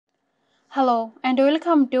Hello and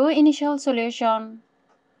welcome to Initial Solution.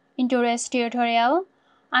 In today's tutorial,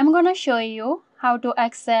 I'm gonna show you how to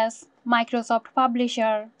access Microsoft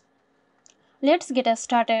Publisher. Let's get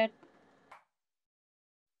started.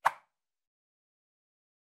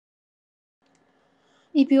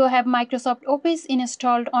 If you have Microsoft Office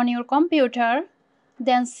installed on your computer,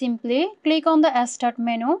 then simply click on the Start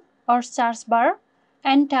menu or search bar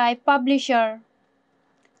and type Publisher.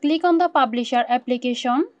 Click on the Publisher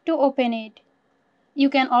application to open it. You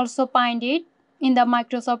can also find it in the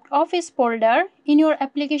Microsoft Office folder in your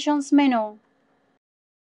Applications menu.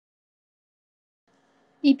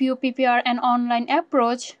 If you prefer an online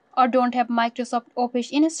approach or don't have Microsoft Office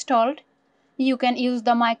installed, you can use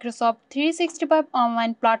the Microsoft 365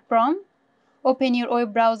 online platform. Open your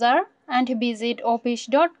web browser and visit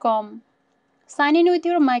office.com. Sign in with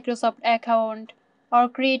your Microsoft account or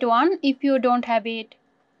create one if you don't have it.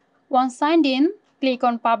 Once signed in, click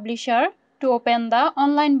on Publisher to open the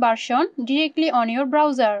online version directly on your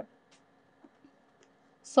browser.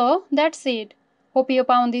 So that's it. Hope you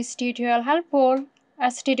found this tutorial helpful.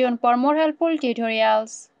 Stay tuned for more helpful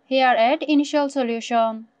tutorials here at Initial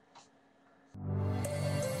Solution.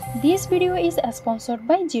 This video is sponsored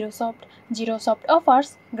by Zerosoft. Zerosoft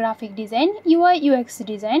offers graphic design, UI UX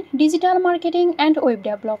design, digital marketing and web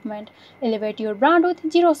development. Elevate your brand with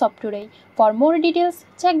Zerosoft today. For more details,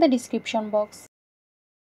 check the description box.